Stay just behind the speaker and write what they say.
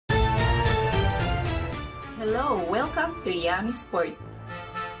Hello! Welcome to Yummy Sport.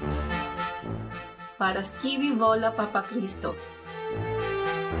 Paraskevi Papachristou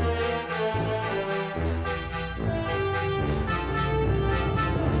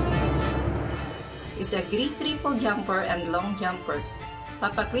is a Greek triple jumper and long jumper.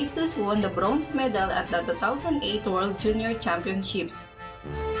 Papachristou won the bronze medal at the 2008 World Junior Championships.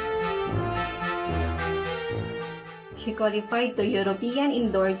 She qualified to European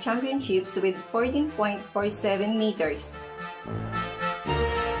Indoor Championships with 14.47 meters.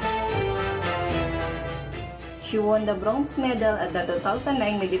 She won the bronze medal at the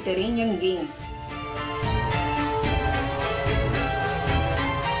 2009 Mediterranean Games.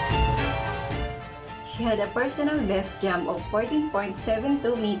 She had a personal best jump of 14.72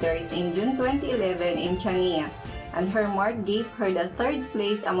 meters in June 2011 in Chania, and her mark gave her the third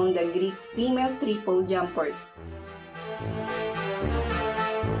place among the Greek female triple jumpers.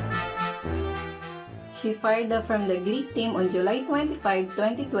 She fired up from the Greek team on July 25,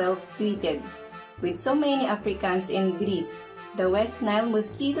 2012, tweeted, "With so many Africans in Greece, the West Nile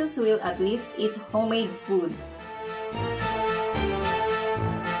mosquitoes will at least eat homemade food."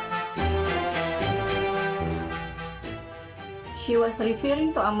 She was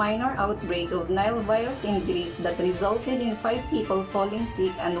referring to a minor outbreak of Nile virus in Greece that resulted in 5 people falling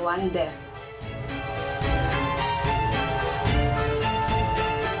sick and 1 death.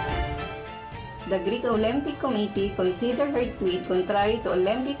 The Greek Olympic Committee considered her tweet contrary to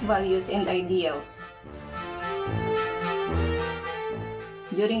Olympic values and ideals.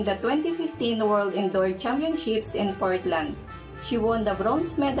 During the 2015 World Indoor Championships in Portland, she won the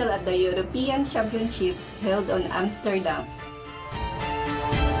bronze medal at the European Championships held in Amsterdam.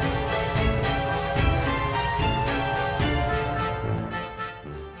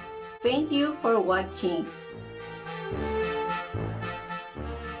 Thank you for watching.